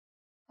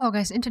Hello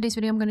guys, in today's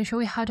video I'm going to show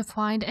you how to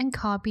find and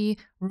copy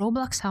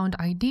Roblox sound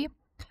ID.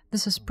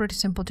 This is pretty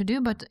simple to do,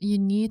 but you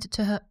need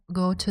to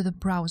go to the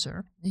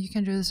browser. You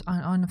can do this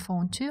on the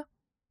phone too.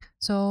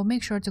 So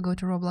make sure to go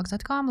to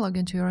roblox.com, log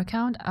into your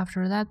account.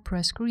 After that,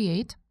 press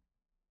create.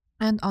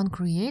 And on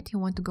create, you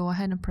want to go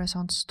ahead and press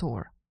on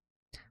store.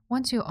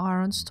 Once you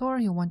are on store,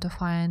 you want to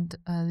find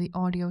the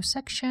audio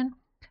section.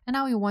 And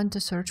now you want to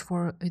search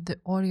for the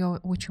audio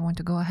which you want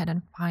to go ahead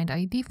and find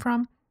ID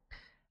from.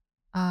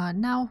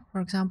 Now, for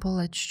example,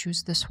 let's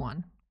choose this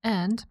one.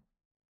 And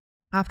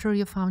after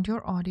you found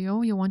your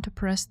audio, you want to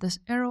press this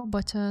arrow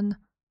button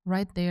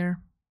right there.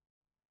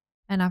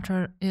 And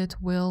after it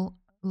will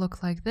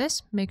look like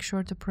this, make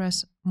sure to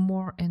press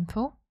more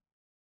info.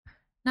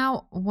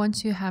 Now,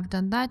 once you have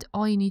done that,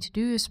 all you need to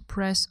do is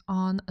press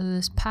on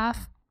this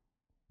path.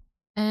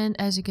 And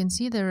as you can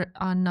see, there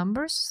are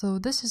numbers. So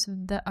this is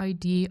the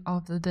ID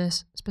of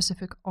this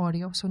specific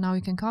audio. So now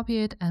you can copy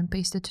it and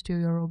paste it to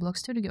your Roblox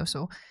studio.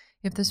 So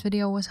if this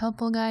video was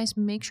helpful, guys,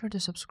 make sure to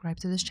subscribe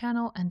to this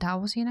channel, and I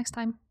will see you next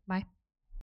time. Bye.